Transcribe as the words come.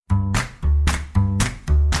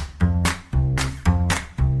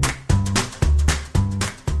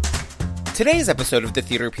Today's episode of the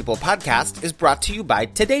Theater People podcast is brought to you by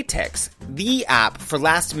TodayTix, the app for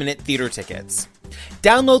last-minute theater tickets.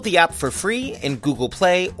 Download the app for free in Google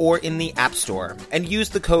Play or in the App Store, and use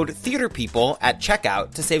the code TheaterPeople at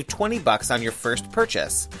checkout to save $20 on your first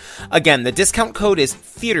purchase. Again, the discount code is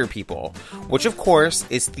TheaterPeople, which of course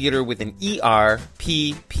is theater with an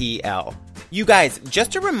E-R-P-P-L. You guys,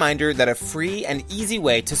 just a reminder that a free and easy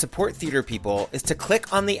way to support Theater People is to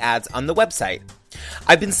click on the ads on the website.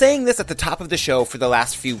 I've been saying this at the top of the show for the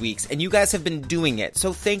last few weeks, and you guys have been doing it,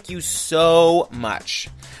 so thank you so much.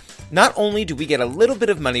 Not only do we get a little bit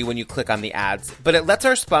of money when you click on the ads, but it lets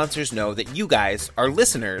our sponsors know that you guys, our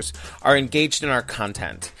listeners, are engaged in our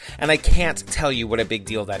content, and I can't tell you what a big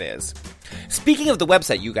deal that is. Speaking of the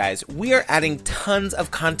website, you guys, we are adding tons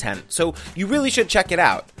of content, so you really should check it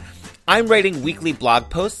out. I'm writing weekly blog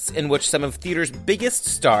posts in which some of theater's biggest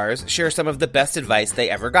stars share some of the best advice they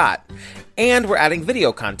ever got. And we're adding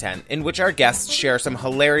video content in which our guests share some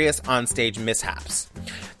hilarious onstage mishaps.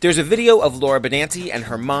 There's a video of Laura Benanti and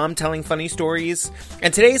her mom telling funny stories,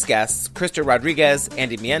 and today's guests, Krysta Rodriguez,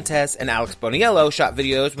 Andy Mientus, and Alex Boniello shot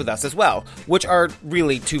videos with us as well, which are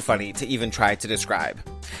really too funny to even try to describe.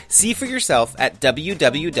 See for yourself at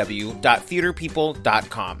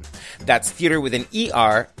www.theaterpeople.com. That's theater with an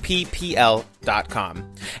ERPPL.com.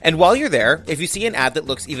 And while you're there, if you see an ad that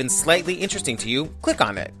looks even slightly interesting to you, click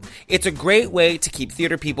on it. It's a great way to keep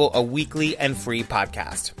Theater People a weekly and free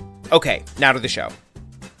podcast. Okay, now to the show.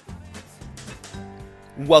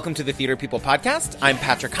 Welcome to the Theater People podcast. I'm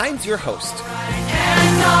Patrick Hines, your host.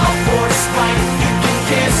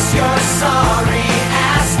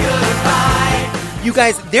 You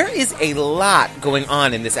guys, there is a lot going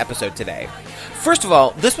on in this episode today. First of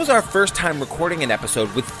all, this was our first time recording an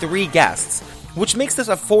episode with 3 guests, which makes this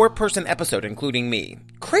a 4-person episode, including me.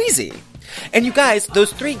 Crazy! And you guys,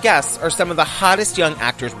 those 3 guests are some of the hottest young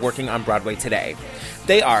actors working on Broadway today.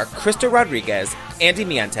 They are Krysta Rodriguez, Andy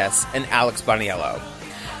Mientus, and Alex Boniello.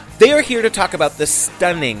 They are here to talk about the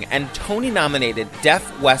stunning and Tony-nominated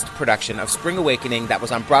Deaf West production of Spring Awakening that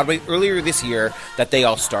was on Broadway earlier this year that they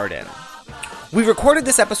all starred in. We recorded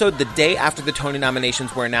this episode the day after the Tony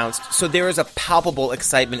nominations were announced, so there is a palpable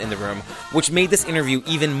excitement in the room, which made this interview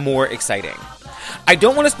even more exciting. I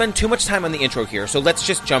don't want to spend too much time on the intro here, so let's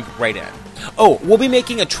just jump right in. Oh, we'll be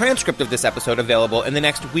making a transcript of this episode available in the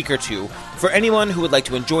next week or two for anyone who would like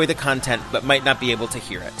to enjoy the content but might not be able to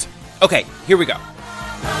hear it. Okay, here we go.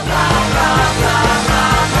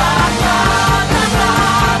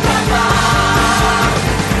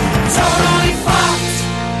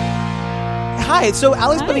 Hi, so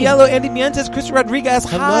Alex Boniello, Andy Mientus, Krysta Rodriguez.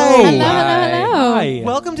 Hi. Hello. Hi.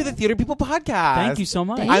 Welcome to the Theater People podcast. Thank you so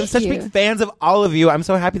much. I'm such big fans of all of you. I'm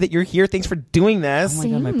so happy that you're here. Thanks for doing this. Oh my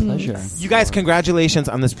God, my pleasure. You guys, congratulations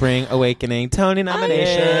on the Spring Awakening Tony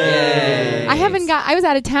nomination. Yay. I was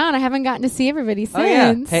out of town. I haven't gotten to see everybody since. Oh,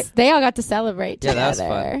 yeah. Hey. They all got to celebrate together. Yeah, that was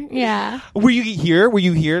fun. Yeah. Were you here?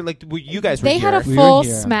 Like, you guys were They here? had a full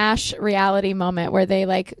Smash reality moment where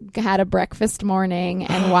they had a breakfast morning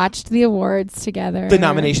and watched the awards together. The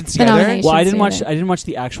nominations together? Well, I didn't watch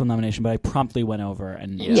the actual nomination, but I promptly went over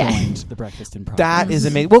and joined the breakfast in progress. That is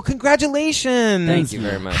amazing. Well, congratulations. Thank you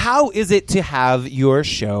very much. How is it to have your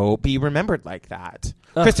show be remembered like that?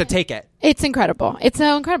 Krysta, take it. It's incredible. It's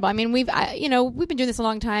so incredible. I mean, we've been doing this a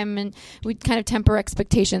long time, and we kind of temper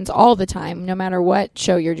expectations all the time, no matter what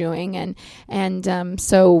show you're doing.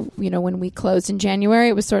 So when we closed in January,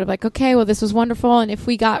 it was sort of like, okay, well, this was wonderful, and if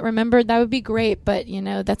we got remembered, that would be great. But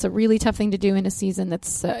that's a really tough thing to do in a season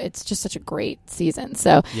that's it's just such a great season.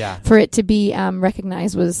 So for it to be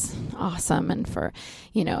recognized was awesome, and for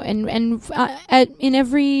in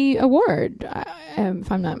every award,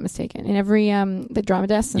 if I'm not mistaken, in every the Drama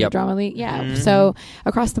Desk and the Drama League. Yeah. Mm-hmm. So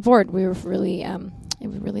across the board, we were really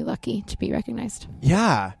lucky to be recognized.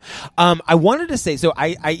 Yeah. I wanted to say, so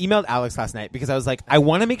I emailed Alex last night because I was like, I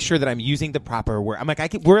want to make sure that I'm using the proper word. I'm like,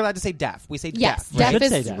 we're allowed to say deaf. We say yes, deaf.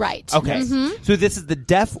 Deaf is right. Okay. Mm-hmm. So this is the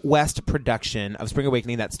Deaf West production of Spring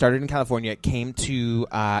Awakening that started in California, came to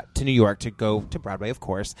New York to go to Broadway, of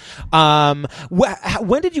course.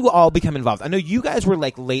 When did you all become involved? I know you guys were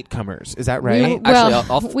like latecomers. Is that right?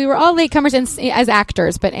 We were all latecomers as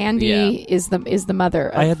actors, but Andy is the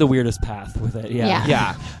mother. I had the weirdest path with it.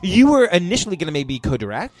 Yeah. You were initially going to maybe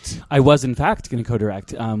co-direct? I was, in fact, going to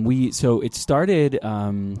co-direct. So it started,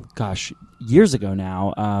 years ago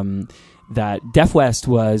now, that Deaf West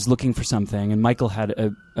was looking for something, and Michael had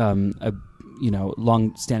a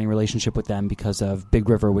long-standing relationship with them because of Big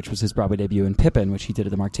River, which was his Broadway debut, and Pippin, which he did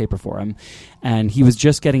at the Mark Taper Forum. And he was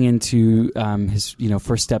just getting into his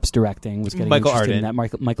first steps directing. Was getting Michael interested Arden. in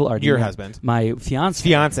that. Michael Arden, Your husband, my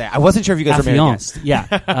fiance. I wasn't sure if you guys were married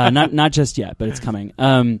yet. Yeah, not just yet, but it's coming.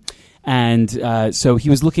 And so he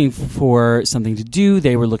was looking for something to do.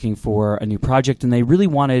 They were looking for a new project, and they really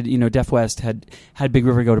wanted, Def West had Big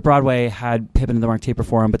River go to Broadway, had Pippin at the Mark Taper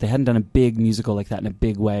Forum, but they hadn't done a big musical like that in a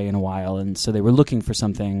big way in a while, and so they were looking for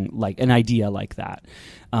something like an idea like that.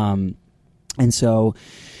 And so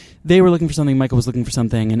they were looking for something, Michael was looking for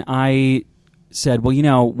something, and I said,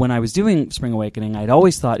 well, when I was doing Spring Awakening, I'd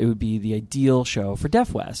always thought it would be the ideal show for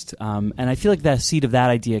Def West. And I feel like the seed of that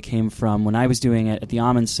idea came from when I was doing it at the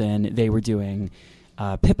Amundsen, they were doing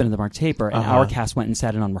Pippin and the Mark Taper, and our cast went and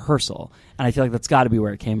sat in on rehearsal. And I feel like that's got to be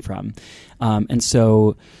where it came from. And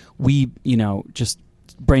so we, just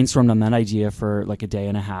brainstormed on that idea for like a day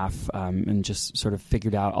and a half, and just sort of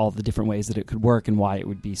figured out all the different ways that it could work and why it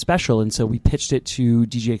would be special. And so we pitched it to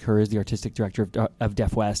DJ Kurz, the artistic director of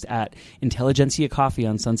Def West, at Intelligentsia Coffee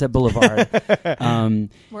on Sunset Boulevard.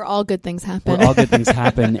 Where all good things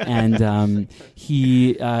happen. And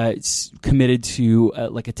he committed to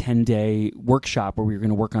like a 10-day workshop where we were going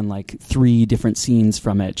to work on like 3 different scenes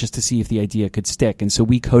from it just to see if the idea could stick. And so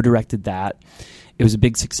we co-directed that. It was a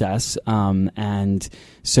big success, and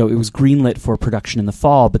so it was greenlit for production in the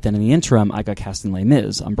fall, but then in the interim, I got cast in Les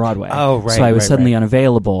Mis on Broadway. Oh, right. So I was suddenly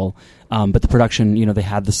unavailable, but the production, they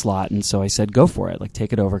had the slot, and so I said, go for it, like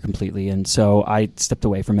take it over completely. And so I stepped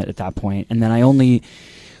away from it at that point, and then I only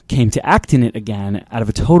came to act in it again out of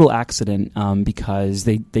a total accident, because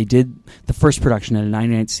they did the first production at a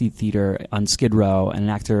 99-seat theater on Skid Row, and an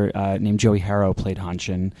actor named Joey Harrow played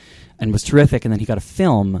Hanshin and was terrific, and then he got a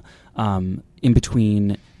film in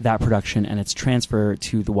between that production and its transfer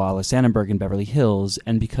to the Wallace Annenberg in Beverly Hills.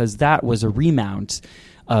 And because that was a remount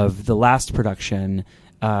of the last production,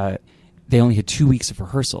 they only had 2 weeks of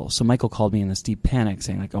rehearsal. So Michael called me in this deep panic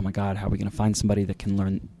saying, like, oh my God, how are we going to find somebody that can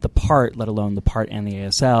learn the part, let alone the part and the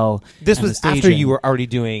ASL? This was after you were already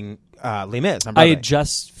doing Les Mis on Broadway. I had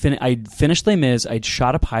just I'd finished Les Mis, I'd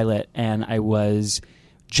shot a pilot, and I was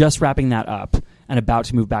just wrapping that up and about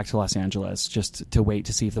to move back to Los Angeles just to wait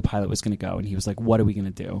to see if the pilot was going to go. And he was like, what are we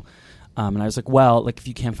going to do? And I was like, well, like if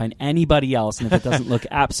you can't find anybody else, and if it doesn't look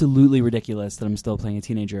absolutely ridiculous that I'm still playing a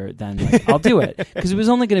teenager, then like, I'll do it. Because it was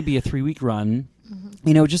only going to be a 3-week run,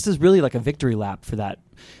 just as really like a victory lap for that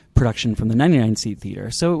production from the 99-seat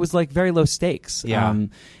theater. So it was like very low stakes. Yeah.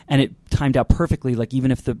 And it timed out perfectly. Like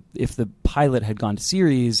even if the pilot had gone to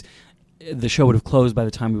series, the show would have closed by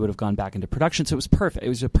the time we would have gone back into production. So it was perfect. It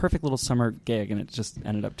was a perfect little summer gig, and it just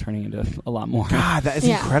ended up turning into a lot more. God, that is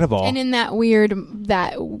incredible. And in that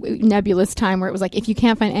nebulous time where it was like, if you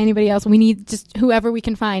can't find anybody else, we need just whoever we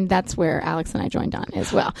can find. That's where Alex and I joined on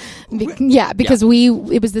as well. Because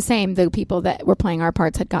it was the same. The people that were playing our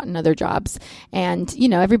parts had gotten other jobs, and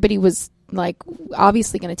everybody was like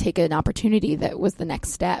obviously going to take an opportunity that was the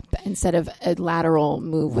next step instead of a lateral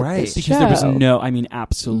move with this because show. there was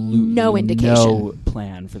absolutely no indication, no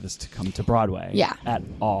plan for this to come to Broadway at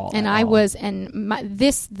all. And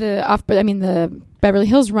the Beverly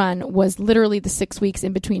Hills run was literally the 6 weeks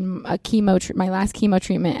in between my last chemo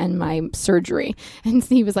treatment and my surgery. And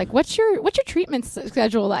he was like, what's your treatment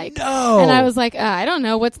schedule like? No. And I was like, I don't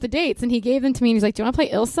know, what's the dates? And he gave them to me, and he's like, do you want to play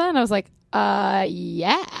Ilsa? And I was like,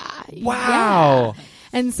 yeah. Wow. Yeah.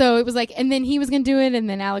 And so it was like, and then he was going to do it, and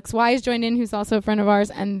then Alex Wise joined in, who's also a friend of ours,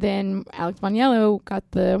 and then Alex Boniello got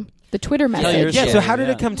the Twitter message. Yeah, so how did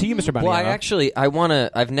it come to you, Mr. Boniello?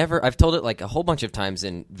 Well, I've told it like a whole bunch of times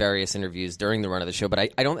in various interviews during the run of the show, but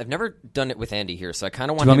I've never done it with Andy here, so I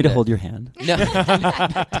kind of want. Do you want me to hold your hand? No,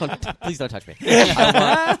 please don't touch me.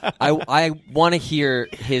 I want to hear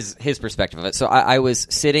his perspective of it. So I was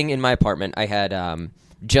sitting in my apartment. I had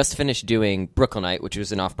just finished doing Brooklynite, which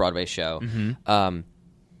was an off-Broadway show. Mm-hmm.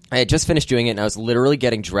 I had just finished doing it, and I was literally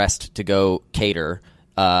getting dressed to go cater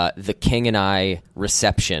the King and I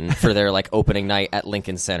reception for their like opening night at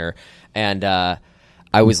Lincoln Center, and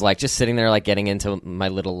I was like just sitting there like getting into my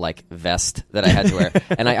little like vest that I had to wear,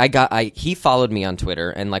 and he followed me on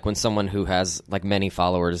Twitter, and like when someone who has like many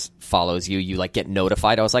followers follows you like get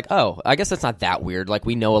notified. I was like, oh, I guess that's not that weird. Like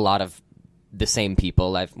we know a lot of the same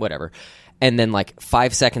people. Whatever. And then like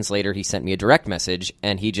 5 seconds later, he sent me a direct message,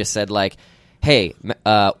 and he just said like, hey,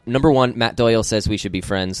 number one, Matt Doyle says we should be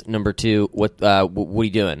friends. Number two, what are you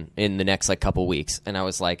doing in the next like couple weeks? And I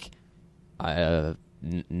was like,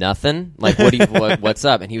 nothing. Like, what's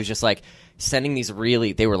up? And he was just like sending these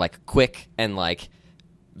they were like quick and like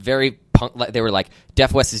very punk. Like, they were like,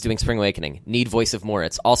 Def West is doing Spring Awakening. Need voice of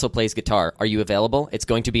Moritz. Also plays guitar. Are you available? It's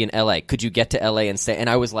going to be in L.A. Could you get to L.A. and stay? And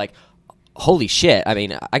I was like, holy shit. I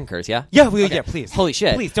mean, I can curse, yeah? Yeah, Okay. yeah, please. Holy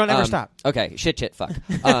shit. Please, don't ever stop. Okay, shit, fuck.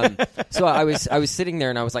 So I was sitting there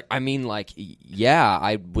and I was like, I mean, like, yeah,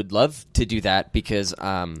 I would love to do that because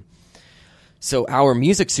so our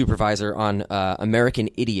music supervisor on American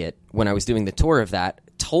Idiot, when I was doing the tour of that,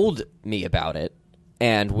 told me about it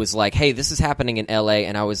and was like, hey, this is happening in L.A.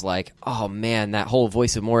 And I was like, oh, man, that whole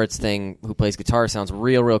Voice of Moritz thing, who plays guitar, sounds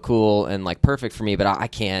real cool and, like, perfect for me, but I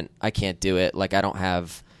can't do it. Like,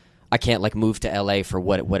 I can't like move to LA for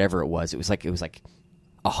whatever it was. It was like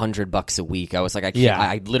 $100 a week. I was like,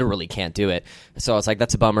 I literally can't do it. So I was like,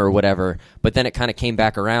 that's a bummer or whatever. But then it kind of came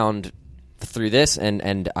back around through this,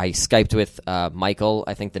 and I Skyped with Michael,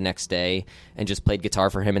 I think the next day, and just played guitar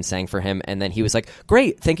for him and sang for him. And then he was like,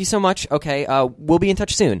 great, thank you so much. Okay, we'll be in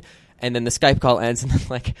touch soon. And then the Skype call ends, and then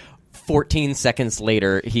like 14 seconds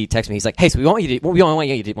later, he texts me. He's like, hey, so we want you to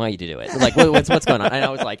do it. Like, what's going on? And I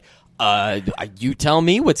was like, you tell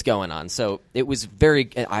me what's going on. So it was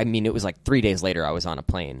it was like 3 days later I was on a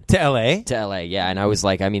plane. To L.A.? To L.A., yeah. And I was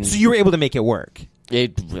like, I mean... So you were able to make it work? They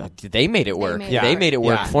made it work. They made it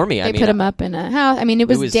work for me. They put him up in a house. I mean, it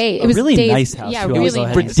was really nice house. Yeah, really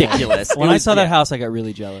ridiculous. When I saw that house, I got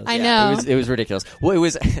really jealous. I know. It was ridiculous. Well,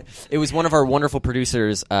 it was one of our wonderful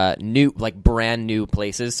producers' brand new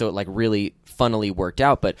places, so it like really funnily worked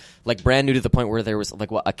out, but like brand new to the point where there was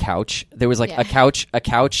like a couch. There was like a couch,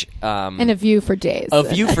 and a view for days. A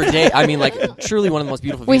view for days. I mean, like truly one of the most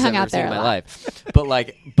beautiful views I've ever seen in my life.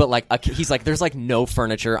 But he's like, there's like no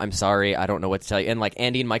furniture. I'm sorry, I don't know what to tell you. And like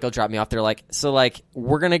Andy and Michael dropped me off. They're like, so like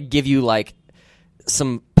we're gonna give you like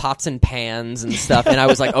some pots and pans and stuff. And I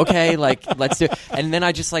was like, okay, like let's do it. And then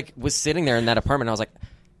I just like was sitting there in that apartment. And I was like,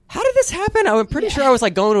 how did this happen? I'm pretty sure I was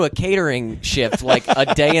like going to a catering shift like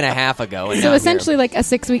a day and a half ago. And so essentially, like a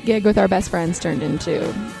 6-week gig with our best friends turned into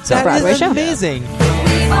a that Broadway is show. Amazing.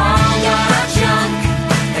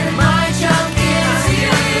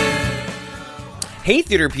 Hey,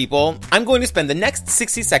 theater people. I'm going to spend the next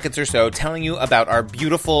 60 seconds or so telling you about our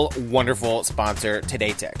beautiful, wonderful sponsor,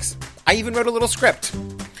 Today Ticks. I even wrote a little script.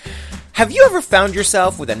 Have you ever found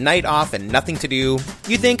yourself with a night off and nothing to do?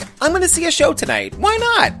 You think, I'm going to see a show tonight. Why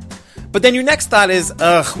not? But then your next thought is,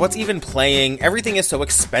 ugh, what's even playing? Everything is so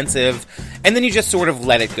expensive. And then you just sort of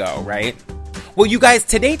let it go, right? Well, you guys,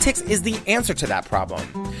 Today Ticks is the answer to that problem.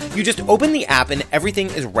 You just open the app and everything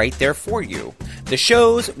is right there for you. The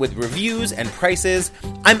shows with reviews and prices.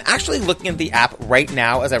 I'm actually looking at the app right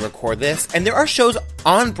now as I record this, and there are shows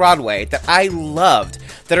on Broadway that I loved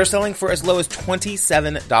that are selling for as low as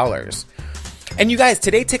 $27. And you guys,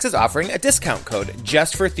 Today Ticks is offering a discount code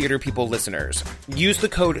just for Theater People listeners. Use the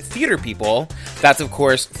code TheaterPeople, that's of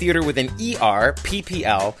course theater with an ER,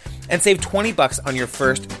 PPL, and save $20 on your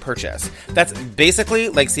first purchase. That's basically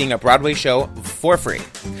like seeing a Broadway show for free.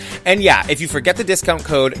 And yeah, if you forget the discount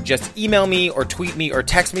code, just email me or tweet me or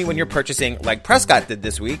text me when you're purchasing like Prescott did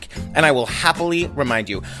this week, and I will happily remind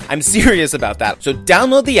you. I'm serious about that. So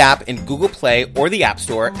download the app in Google Play or the App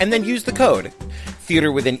Store and then use the code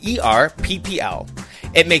theater with an ER, PPL.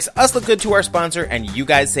 It makes us look good to our sponsor and you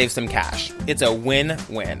guys save some cash. It's a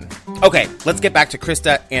win-win. Okay, let's get back to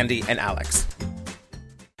Krysta, Andy, and Alex.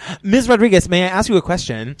 Ms. Rodriguez, may I ask you a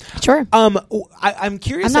question? Sure. I'm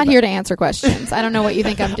curious. I'm not here to answer questions. I don't know what you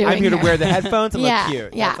think I'm doing. I'm here to wear the headphones and look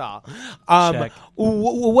cute. Yeah. That's all.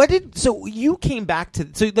 So you came back to,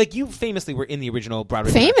 so like you famously were in the original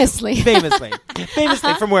Broadway. Famously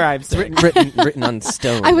from where I'm sitting. written on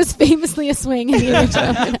stone. I was famously a swing in the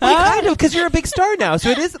original. Kind of, because you're a big star now. So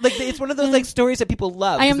it is like, it's one of those like stories that people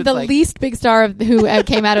love. I am the least big star who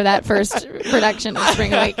came out of that first production of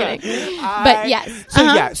Spring Awakening. But yes. So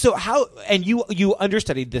yeah. So how, and you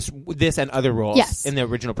understudied this and other roles in the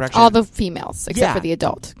original production? All the females, except for the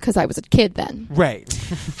adult, because I was a kid then. Right.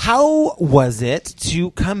 How was it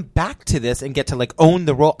to come back to this and get to like own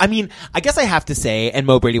the role? I mean, I guess I have to say, and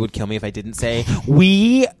Mo Brady would kill me if I didn't say,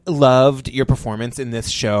 we loved your performance in this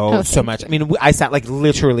show so much. I mean, I sat like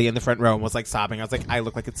literally in the front row and was like sobbing. I was like, I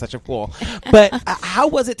look like it's such a fool. But how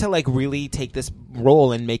was it to like really take this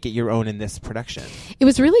role and make it your own in this production? It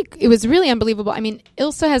was really unbelievable. I mean,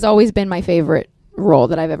 Ilsa has always been my favorite role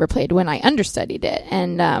that I've ever played when I understudied it.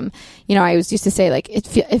 And, you know, I always used to say, like,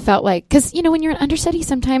 it felt like, because, you know, when you're an understudy,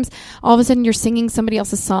 sometimes all of a sudden you're singing somebody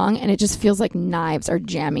else's song and it just feels like knives are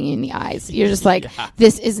jamming in the eyes. You're just like,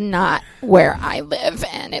 this is not where I live,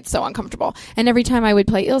 and it's so uncomfortable. And every time I would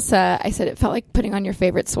play Ilsa, I said it felt like putting on your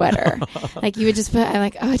favorite sweater. Like, you would just put, I'm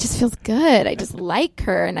like, oh, it just feels good. I just like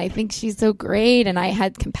her, and I think she's so great, and I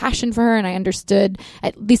had compassion for her, and I understood,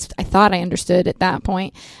 at least I thought I understood at that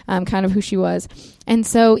point, kind of who she was. And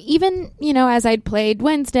so even, you know, as I'd played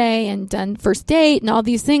Wednesday and done First Date and all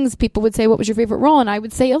these things, people would say, what was your favorite role? And I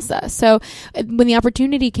would say Ilsa. So when the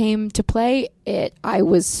opportunity came to play it, I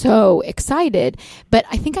was so excited. But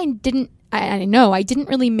I think I didn't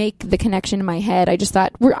really make the connection in my head. I just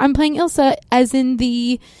thought, I'm playing Ilsa as in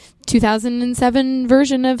the 2007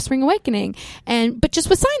 version of Spring Awakening, but just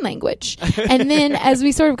with sign language. And then as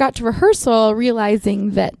we sort of got to rehearsal,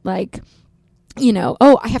 realizing that, like, you know,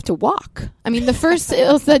 I have to walk. I mean, the first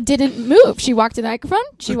Ilsa didn't move. She walked to the microphone.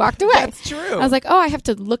 She walked away. That's true. I was like, I have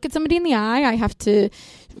to look at somebody in the eye. I have to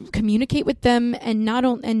communicate with them, and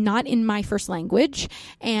not in my first language,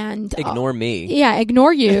 and ignore me. Yeah,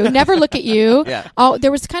 ignore you. Never look at you. Yeah.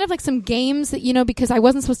 There was kind of like some games that, you know, because I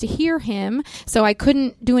wasn't supposed to hear him, so I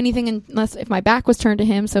couldn't do anything unless if my back was turned to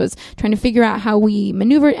him. So I was trying to figure out how we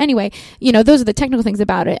maneuvered. Anyway, you know, those are the technical things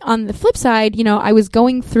about it. On the flip side, you know, I was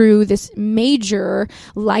going through this major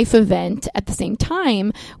life event at the same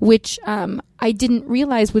time, which I didn't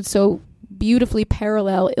realize would so beautifully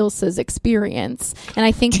parallel Ilsa's experience. And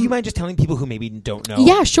I think, do you mind just telling people who maybe don't know?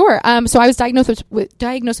 Yeah, sure. So I was diagnosed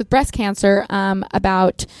with breast cancer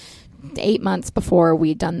about 8 months before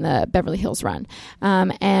we'd done the Beverly Hills run.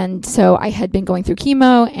 And so I had been going through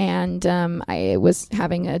chemo, and I was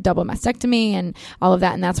having a double mastectomy and all of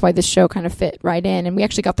that. And that's why this show kind of fit right in. And we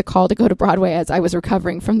actually got the call to go to Broadway as I was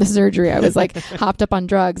recovering from the surgery. I was like hopped up on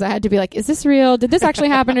drugs. I had to be like, is this real? Did this actually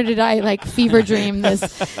happen? Or did I like fever dream this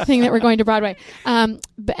thing that we're going to Broadway? And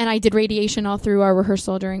I did radiation all through our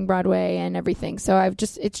rehearsal during Broadway and everything. So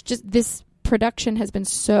it's just this production has been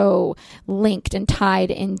so linked and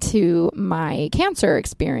tied into my cancer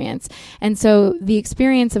experience. And so the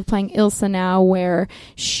experience of playing Ilsa now, where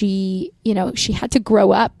she had to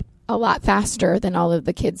grow up a lot faster than all of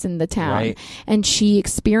the kids in the town. Right. And she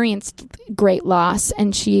experienced great loss,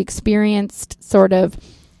 and she experienced sort of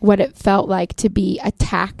what it felt like to be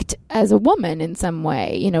attacked as a woman in some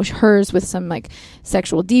way. You know, hers with some like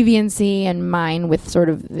sexual deviancy, and mine with sort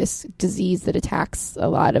of this disease that attacks a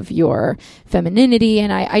lot of your femininity.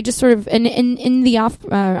 And I just sort of, and in the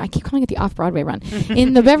I keep calling it the off-Broadway run.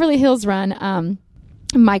 In the Beverly Hills run,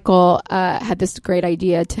 Michael had this great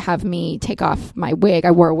idea to have me take off my wig. I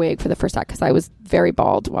wore a wig for the first act because I was very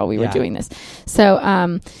bald while we were doing this.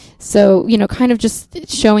 So, you know, kind of just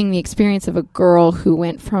showing the experience of a girl who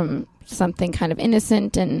went from something kind of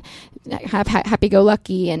innocent and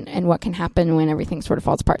happy-go-lucky and what can happen when everything sort of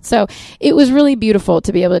falls apart. So it was really beautiful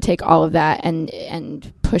to be able to take all of that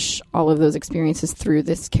and push all of those experiences through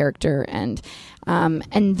this character, and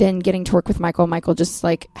then getting to work with Michael. Michael just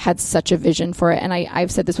like had such a vision for it. And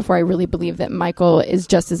I've said this before, I really believe that Michael is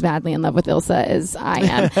just as madly in love with Ilsa as I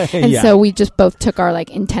am. And so we just both took our like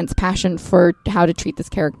intense passion for how to treat this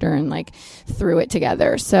character and like threw it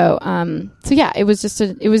together. So yeah, it was just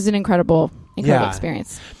it was an incredible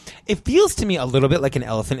experience. It feels to me a little bit like an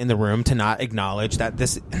elephant in the room to not acknowledge that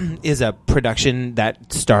this is a production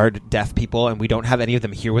that starred deaf people, and we don't have any of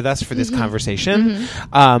them here with us for this conversation.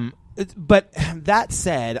 But that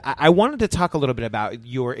said, I wanted to talk a little bit about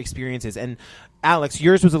your experiences. And Alex,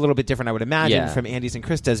 yours was a little bit different, I would imagine, from Andy's and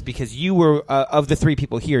Krysta's, because you were, of the three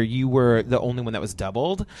people here, you were the only one that was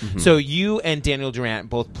doubled. So you and Daniel Durant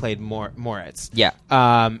both played Moritz. Yeah.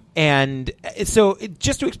 And so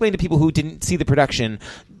just to explain to people who didn't see the production,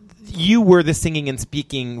 you were the singing and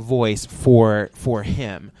speaking voice for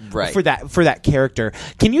him, right? For that character.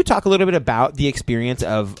 Can you talk a little bit about the experience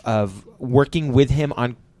of working with him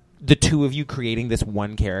on the two of you creating this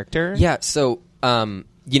one character? Yeah. So,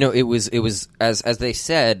 you know, it was as they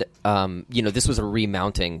said, you know, this was a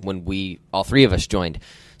remounting when all three of us joined.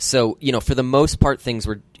 So, you know, for the most part, things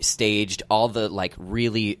were staged. All the like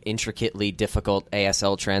really intricately difficult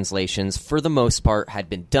ASL translations, for the most part, had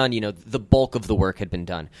been done. You know, the bulk of the work had been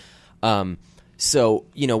done. So,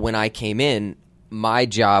 you know, when I came in, my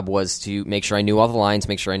job was to make sure I knew all the lines,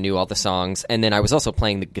 make sure I knew all the songs, and then I was also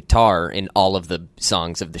playing the guitar in all of the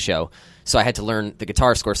songs of the show. So I had to learn the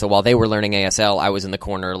guitar score. So while they were learning ASL, I was in the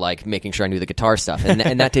corner, like, making sure I knew the guitar stuff.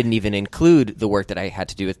 And that didn't even include the work that I had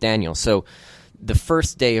to do with Daniel. So the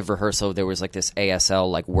first day of rehearsal, there was like this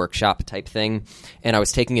ASL like workshop type thing, and I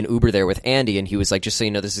was taking an Uber there with Andy, and he was like, just so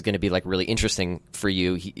you know, this is going to be like really interesting for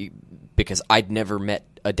you. because I'd never met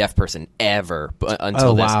a deaf person ever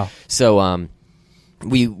until this. Wow. So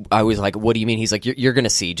I was like, what do you mean? He's like, you're going to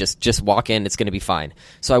see. Just walk in. It's going to be fine.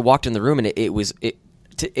 So I walked in the room, and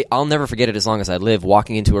I'll never forget it as long as I live,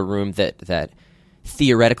 walking into a room that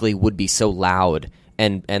theoretically would be so loud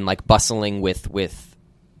and like bustling with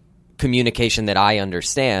communication that I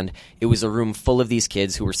understand. It was a room full of these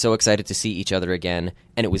kids who were so excited to see each other again,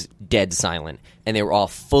 and it was dead silent. And they were all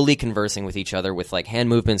fully conversing with each other with like hand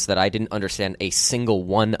movements that I didn't understand a single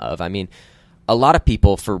one of. I mean, a lot of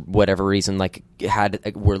people, for whatever reason, like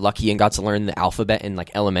were lucky and got to learn the alphabet in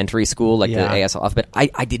like elementary school, like the ASL alphabet.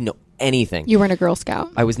 I didn't know anything. You weren't a Girl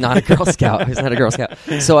Scout. I was not a Girl Scout.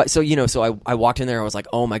 So I walked in there. I was like,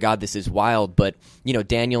 oh my God, this is wild. But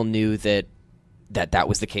Daniel knew that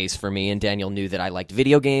was the case for me, and Daniel knew that I liked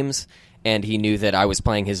video games, and he knew that I was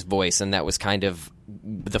playing his voice, and that was kind of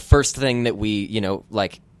the first thing that we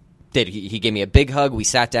did. He gave me a big hug. We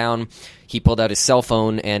sat down. He pulled out his cell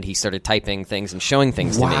phone, and he started typing things and showing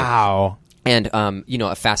things to me. Wow. And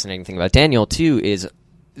a fascinating thing about Daniel too is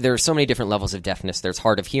there are so many different levels of deafness. There's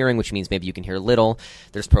hard of hearing, which means maybe you can hear little.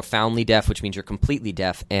 There's profoundly deaf, which means you're completely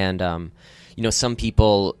deaf. And some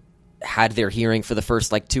people had their hearing for the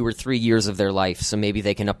first like 2 or 3 years of their life, so maybe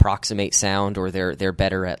they can approximate sound, or they're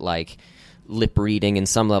better at like lip reading in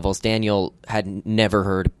some levels. Daniel had never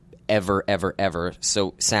heard ever,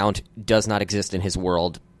 so sound does not exist in his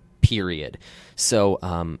world, period. So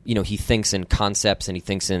he thinks in concepts, and he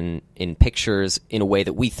thinks in pictures in a way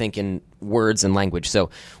that we think in words and language.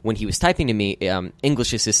 So when he was typing to me,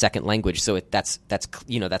 English is his second language, so that's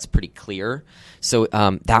pretty clear. So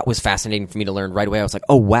that was fascinating for me to learn right away. I was like,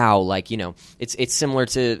 oh wow, like it's similar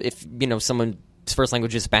to if someone's first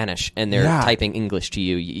language is Spanish and they're typing English to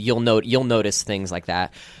you, you'll notice things like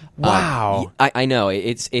that. Wow. I know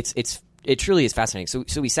it truly is fascinating.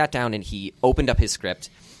 So we sat down, and he opened up his script,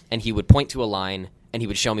 and he would point to a line, and he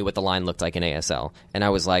would show me what the line looked like in ASL. And I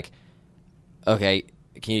was like, okay,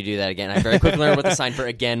 can you do that again? I very quickly learned what the sign for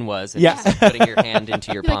again was. And just putting your hand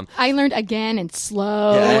into your palm. I learned again and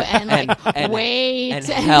slow and wait. And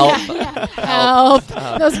help. Help.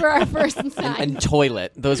 Those were our first signs. And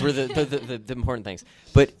toilet. Those were the important things.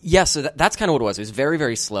 But yeah, so that's kind of what it was. It was very,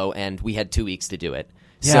 very slow, and we had 2 weeks to do it.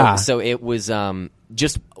 Yeah. So it was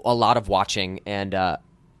just a lot of watching, and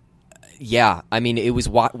I mean, it was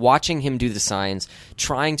watching him do the signs,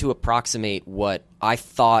 trying to approximate what I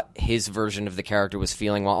thought his version of the character was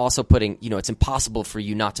feeling, while also putting, it's impossible for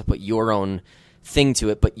you not to put your own thing to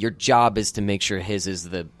it, but your job is to make sure his is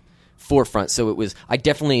the forefront. So I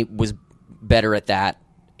definitely was better at that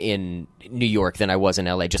in New York than I was in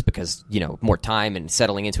LA, just because, more time and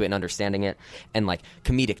settling into it and understanding it. And like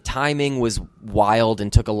comedic timing was wild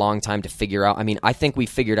and took a long time to figure out. I mean, I think we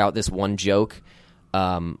figured out this one joke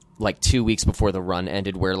like 2 weeks before the run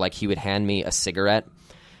ended, where like he would hand me a cigarette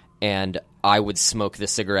and I would smoke the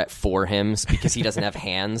cigarette for him because he doesn't have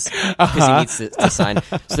hands, because he needs to sign.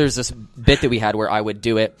 So there's this bit that we had where I would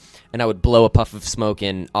do it, and I would blow a puff of smoke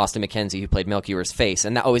in Austin McKenzie, who played Melchior's face,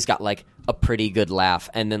 and that always got like a pretty good laugh.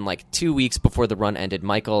 And then like 2 weeks before the run ended,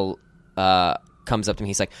 Michael comes up to me.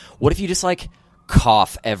 He's like, what if you just like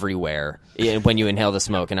cough everywhere when you inhale the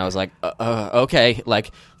smoke? And I was like, okay,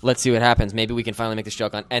 like let's see what happens. Maybe we can finally make this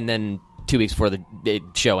joke on. And then 2 weeks before the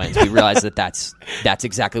show ends, we realized that's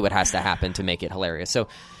exactly what has to happen to make it hilarious. So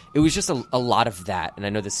it was just a lot of that. And I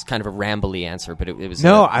know this is kind of a rambly answer, but it was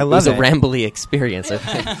I love it. A rambly experience, I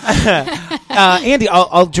think. Andy,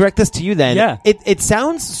 I'll direct this to you then. Yeah. It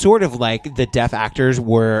sounds sort of like the deaf actors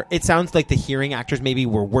it sounds like the hearing actors maybe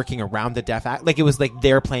were working around the deaf act. Like it was like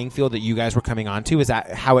their playing field that you guys were coming onto. Is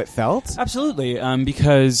that how it felt? Absolutely.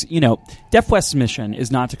 Because, Deaf West's mission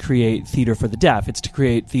is not to create theater for the deaf. It's to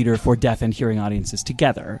create theater for deaf and hearing audiences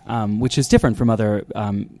together, which is different from other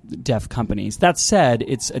deaf companies. That said,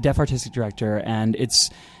 it's a deaf artistic director, and it's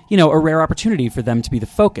a rare opportunity for them to be the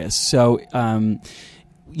focus. So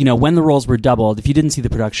when the roles were doubled, if you didn't see the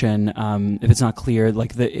production, if it's not clear,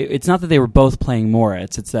 like it's not that they were both playing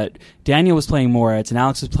Moritz. It's that Daniel was playing Moritz and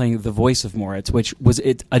Alex was playing the voice of Moritz, which was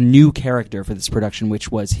a new character for this production, which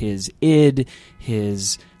was his id,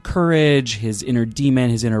 his courage, his inner demon,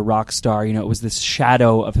 his inner rock star. It was this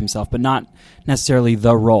shadow of himself, but not necessarily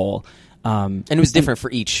the role. And it was different for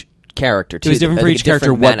each character too. It was different for each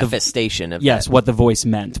character. What manifestation of that. What the voice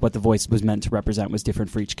meant, what the voice was meant to represent, was different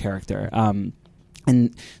for each character.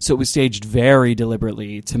 And so it was staged very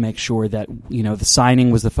deliberately to make sure that the signing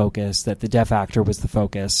was the focus, that the deaf actor was the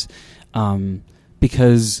focus,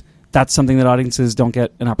 because that's something that audiences don't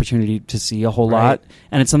get an opportunity to see a whole lot,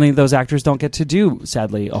 and it's something that those actors don't get to do,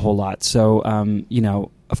 sadly, a whole lot. So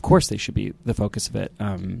of course they should be the focus of it.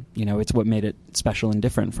 It's what made it special and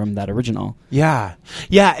different from that original. Yeah.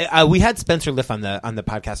 We had Spencer Liff on the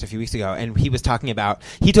podcast a few weeks ago, and he was talking about,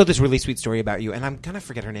 he told this really sweet story about you, and I'm gonna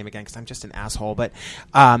forget her name again because I'm just an asshole. But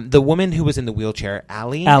the woman who was in the wheelchair,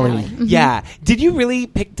 Allie. Mm-hmm. Yeah. Did you really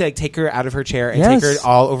pick to take her out of her chair and take her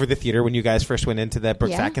all over the theater when you guys first went into the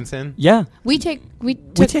Brooks Atkinson? Yeah. We took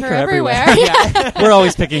her everywhere. We're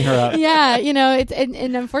always picking her up. Yeah, it's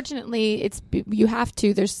and unfortunately you have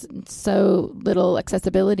to. There's so little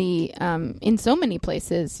accessibility in so many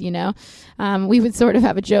places. We would sort of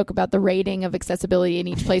have a joke about the rating of accessibility in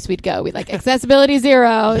each place we'd go. We'd like accessibility 0.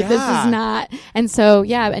 Yeah. This is not. And so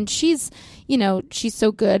and she's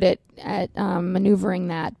so good at maneuvering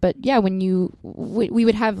that. But yeah, when we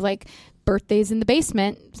would have like birthdays in the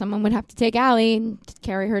basement, someone would have to take Allie and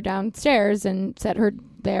carry her downstairs and set her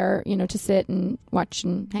there, to sit and watch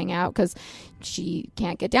and hang out because she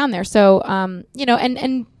can't get down there. So,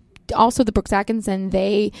 and also the Brooks Atkinson,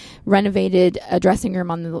 they renovated a dressing room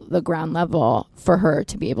on the ground level for her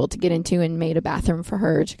to be able to get into and made a bathroom for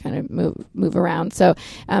her to kind of move around. So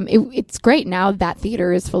it's great now that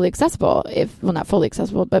theater is fully accessible, not fully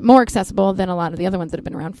accessible, but more accessible than a lot of the other ones that have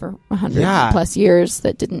been around for 100 plus years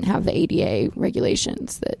that didn't have the ADA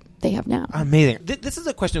regulations that they have now. Amazing. This is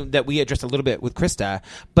a question that we addressed a little bit with Krysta,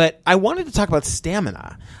 but I wanted to talk about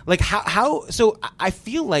stamina. Like so I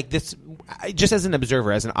feel like this, just as an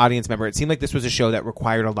observer, as an audience member, it seemed like this was a show that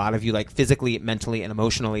required a lot of you, like physically, mentally, and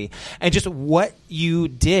emotionally, and just what you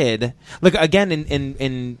did. Like again,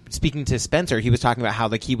 in speaking to Spencer, he was talking about how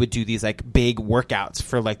like he would do these like big workouts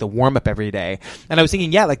for like the warm up every day, and I was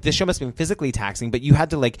thinking, like this show must have been physically taxing, but you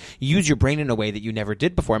had to like use your brain in a way that you never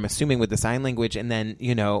did before. I'm assuming with the sign language, and then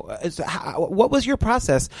what was your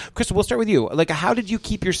process, Krysta? We'll start with you. Like, how did you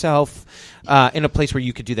keep yourself in a place where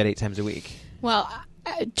you could do that 8 times a week? Well,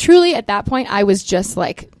 truly, at that point, I was just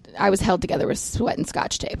like, I was held together with sweat and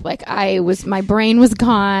Scotch tape. Like my brain was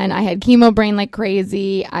gone. I had chemo brain like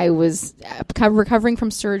crazy. I was recovering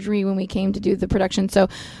from surgery when we came to do the production. So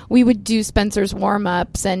we would do Spencer's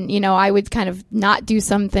warm-ups and, I would kind of not do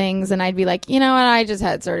some things and I'd be like, what, I just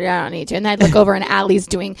had surgery. I don't need to. And I'd look over and Allie's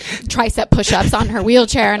doing tricep push-ups on her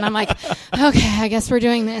wheelchair. And I'm like, okay, I guess we're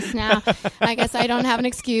doing this now. I guess I don't have an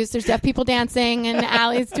excuse. There's deaf people dancing and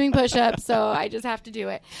Allie's doing push-ups. So I just have to do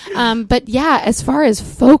it. But yeah, as far as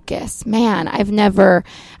focus, man, I've never,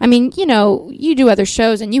 you do other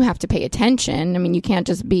shows and you have to pay attention. You can't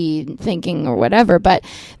just be thinking or whatever, but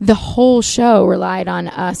the whole show relied on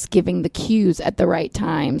us giving the cues at the right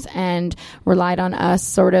times and relied on us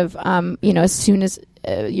sort of, as soon as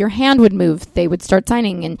your hand would move, they would start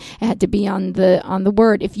signing and it had to be on the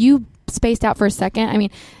word. If you spaced out for a second,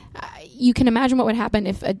 you can imagine what would happen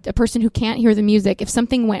if a person who can't hear the music, if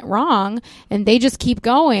something went wrong and they just keep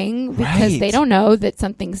going because they don't know that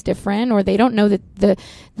something's different or they don't know that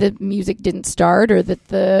the music didn't start or that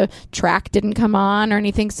the track didn't come on or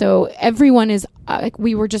anything. So everyone is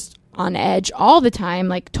we were just on edge all the time,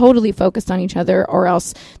 like totally focused on each other, or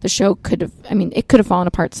else the show could have, it could have fallen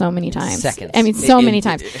apart so many times. Seconds. Many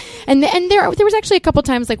times. And there was actually a couple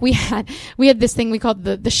times like we had this thing we called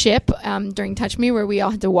the ship during Touch Me where we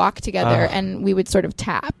all had to walk together and we would sort of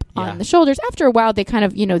tap on the shoulders. After a while they kind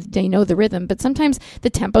of, they know the rhythm, but sometimes the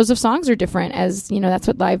tempos of songs are different as, that's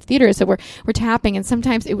what live theater is. So we're tapping and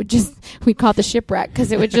sometimes it would just, we call it the shipwreck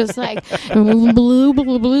because it would just like blue, blue,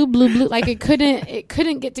 blue, blue, blue, like it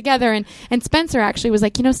couldn't get together. And Spencer actually was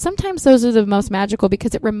like, sometimes those are the most magical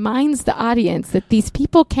because it reminds the audience that these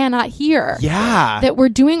people cannot hear. Yeah. That we're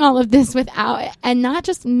doing all of this without, and not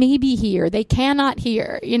just maybe hear, they cannot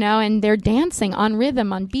hear, and they're dancing on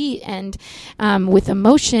rhythm, on beat, and with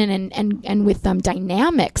emotion and with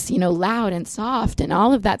dynamics, loud and soft and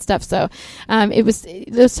all of that stuff. So it was,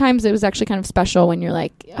 those times it was actually kind of special when you're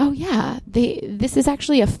like, oh yeah, this is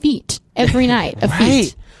actually a feat every night, a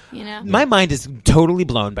feat. My mind is totally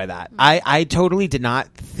blown by that. I totally did not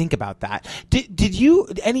think about that. Did you,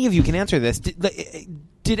 any of you can answer this,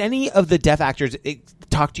 did any of the deaf actors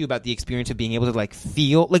talk to you about the experience of being able to like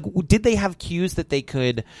feel, like did they have cues that they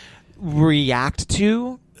could react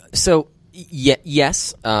to? So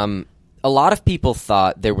yes, a lot of people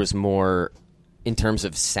thought there was more in terms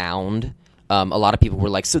of sound. A lot of people were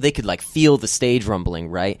like, so they could like feel the stage rumbling,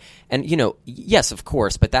 right? And yes, of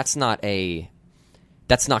course, but that's not a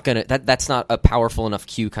powerful enough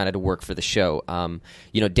cue kind of to work for the show.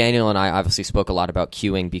 Daniel and I obviously spoke a lot about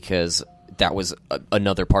cueing because that was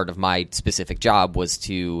another part of my specific job, was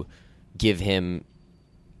to give him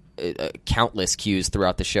countless cues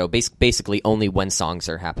throughout the show, basically only when songs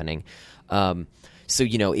are happening.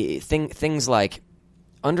 Things like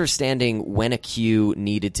understanding when a cue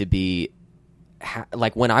needed to be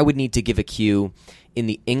like when I would need to give a cue in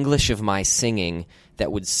the English of my singing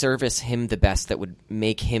that would service him the best, that would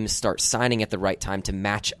make him start signing at the right time to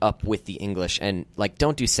match up with the English. And like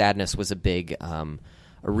Don't Do Sadness was a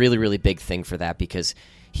really, really big thing for that, because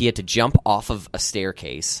he had to jump off of a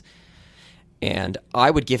staircase and I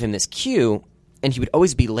would give him this cue and he would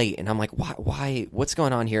always be late. And I'm like, why, what's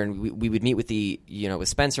going on here? And we would meet with with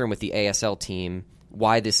Spencer and with the ASL team,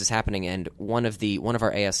 why this is happening. And one of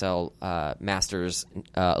our ASL masters,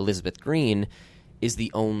 Elizabeth Green, is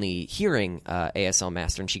the only hearing ASL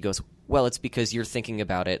master, and she goes, well, it's because you're thinking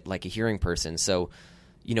about it like a hearing person. So,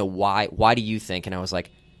 why do you think? And I was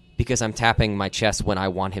like, because I'm tapping my chest when I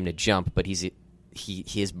want him to jump, but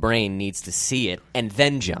his brain needs to see it and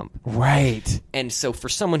then jump. Right. And so for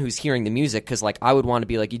someone who's hearing the music, because like I would want to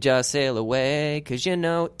be like, you just sail away, because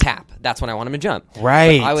tap. That's when I want him to jump.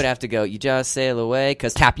 Right. But I would have to go, you just sail away,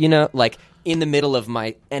 because tap, like in the middle of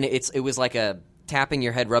my, and it was like a tapping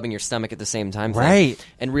your head, rubbing your stomach at the same time thing, right?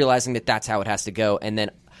 And realizing that that's how it has to go. And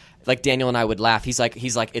then like Daniel and I would laugh. He's like,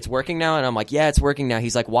 it's working now, and I'm like, yeah, it's working now.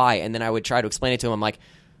 He's like, why? And then I would try to explain it to him. I'm like,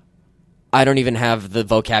 I don't even have the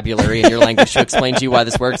vocabulary in your language to explain to you why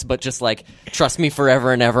this works, but just like trust me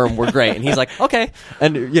forever and ever, and we're great. And he's like, okay.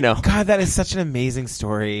 And God, that is such an amazing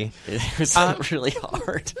story. It was really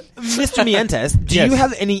hard. Mr. Mientus, do you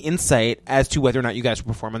have any insight as to whether or not you guys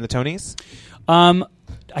will perform on the Tonys?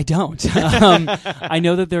 I don't. I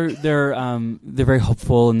know that they're very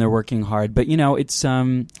hopeful and they're working hard, but it's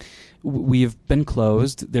we've been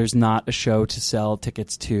closed. There's not a show to sell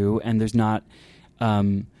tickets to, and there's not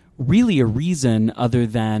really a reason other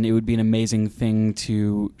than it would be an amazing thing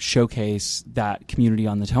to showcase that community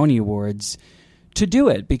on the Tony Awards to do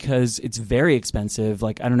it, because it's very expensive.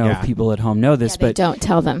 Like, I don't know if people at home know this, but don't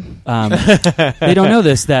tell them. They don't know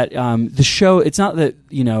this, that the show, it's not that,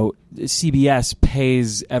 CBS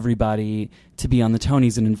pays everybody to be on the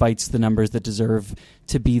Tonys and invites the numbers that deserve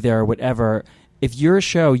to be there or whatever. If you're a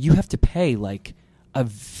show, you have to pay like a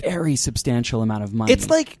very substantial amount of money. It's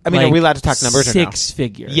like, are we allowed to talk numbers or no? 6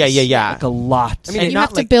 figures. Yeah. Like a lot. And you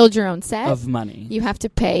have to build your own set of money. You have to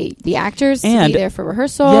pay the actors to be there for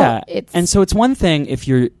rehearsal. Yeah, and so it's one thing if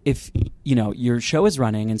your show is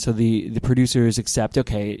running, and so the producers accept,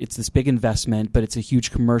 okay, it's this big investment, but it's a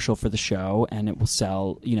huge commercial for the show, and it will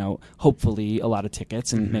sell, hopefully a lot of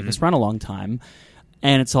tickets and make us run a long time.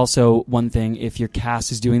 And it's also one thing if your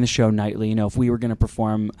cast is doing the show nightly. If we were going to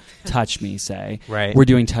perform Touch Me, say, right. We're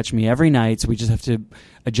doing Touch Me every night, so we just have to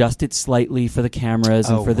adjust it slightly for the cameras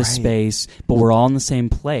and for the space, but we're all in the same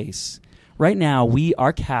place. Right now,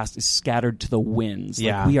 our cast is scattered to the winds.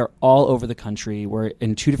 Yeah. Like, we are all over the country. We're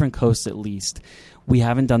in 2 different coasts at least. We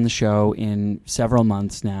haven't done the show in several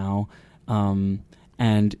months now. And,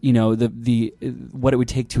 the what it would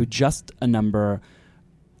take to adjust a number...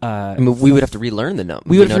 we would have to relearn the number.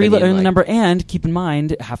 We would have to relearn the number, and keep in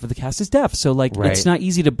mind, half of the cast is deaf. So, it's not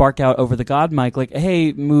easy to bark out over the God mic, like,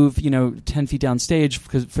 hey, move, 10 feet down stage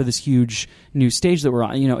for this huge new stage that we're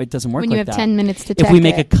on. It doesn't work like that. When you have 10 minutes to check if we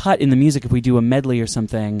make a cut in the music, if we do a medley or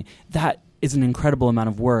something, that is an incredible amount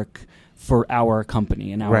of work for our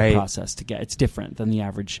company and our process to get. It's different than the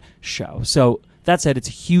average show. So, that said, it's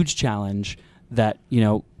a huge challenge that,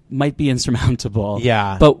 might be insurmountable.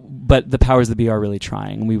 Yeah. But the powers that be are really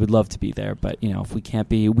trying. We would love to be there, but if we can't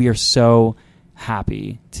be, we are so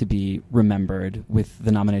happy to be remembered with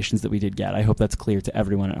the nominations that we did get. I hope that's clear to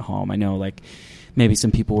everyone at home. I know maybe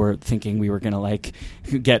some people were thinking we were going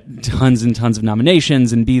to get tons and tons of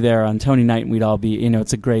nominations and be there on Tony night, and we'd all be,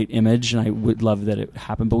 it's a great image, and I would love that it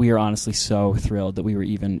happened. But we are honestly so thrilled that we were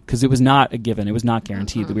even, because it was not a given, it was not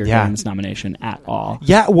guaranteed that we were getting this nomination at all.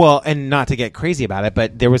 Yeah, well, and not to get crazy about it,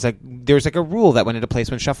 but there was a rule that went into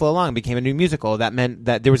place when Shuffle Along became a new musical that meant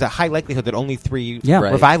that there was a high likelihood that only 3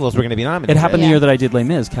 revivals were going to be nominated. It happened the year that I did Les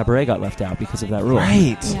Mis. Cabaret got left out because of that rule.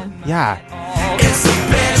 Right. Yeah. It's a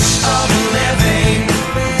bitch of living.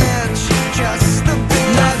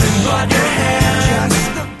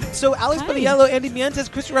 So Alex Boniello, Andy Mientus,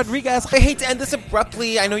 Krysta Rodriguez. I hate to end this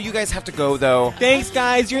abruptly. I know you guys have to go, though. Thanks,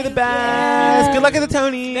 guys. You're the best. Good luck at the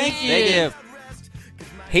Tonys. Thank you. Thank you.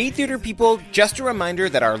 Hey, theater people, just a reminder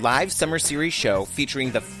that our live summer series show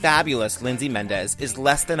featuring the fabulous Lindsay Mendez is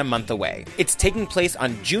less than a month away. It's taking place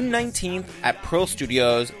on June 19th at Pearl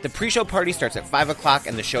Studios. The pre-show party starts at 5 o'clock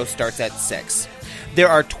and the show starts at 6. There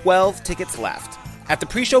are 12 tickets left. At the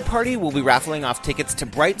pre-show party, we'll be raffling off tickets to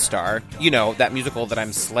Bright Star, that musical that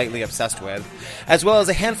I'm slightly obsessed with, as well as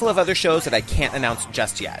a handful of other shows that I can't announce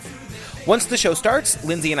just yet. Once the show starts,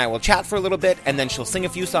 Lindsay and I will chat for a little bit, and then she'll sing a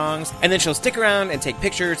few songs, and then she'll stick around and take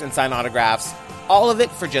pictures and sign autographs, all of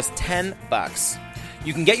it for just $10.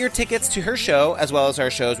 You can get your tickets to her show, as well as our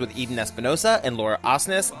shows with Eden Espinosa and Laura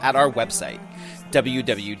Osnes, at our website,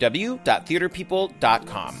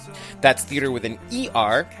 www.theaterpeople.com. That's theater with an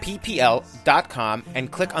E-R, PPL.com,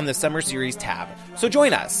 and click on the Summer Series tab. So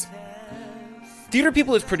join us. Theater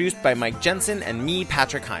People is produced by Mike Jensen and me,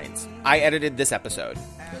 Patrick Hines. I edited this episode.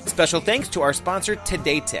 Special thanks to our sponsor,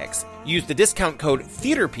 Today Tix. Use the discount code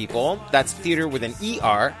TheaterPeople, that's theater with an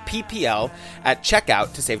E-R, PPL, at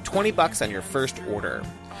checkout to save $20 on your first order.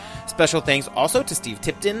 Special thanks also to Steve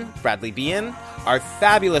Tipton, Bradley Bean, our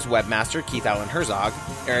fabulous webmaster, Keith Allen Herzog,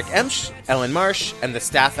 Eric Emsch, Ellen Marsh, and the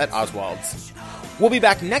staff at Oswald's. We'll be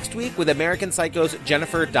back next week with American Psycho's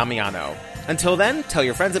Jennifer Damiano. Until then, tell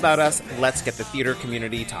your friends about us. Let's get the theater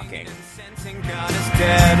community talking. God is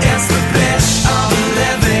dead. It's the bitch of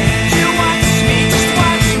living. You watch me, just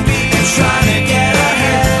watch me. I'm trying to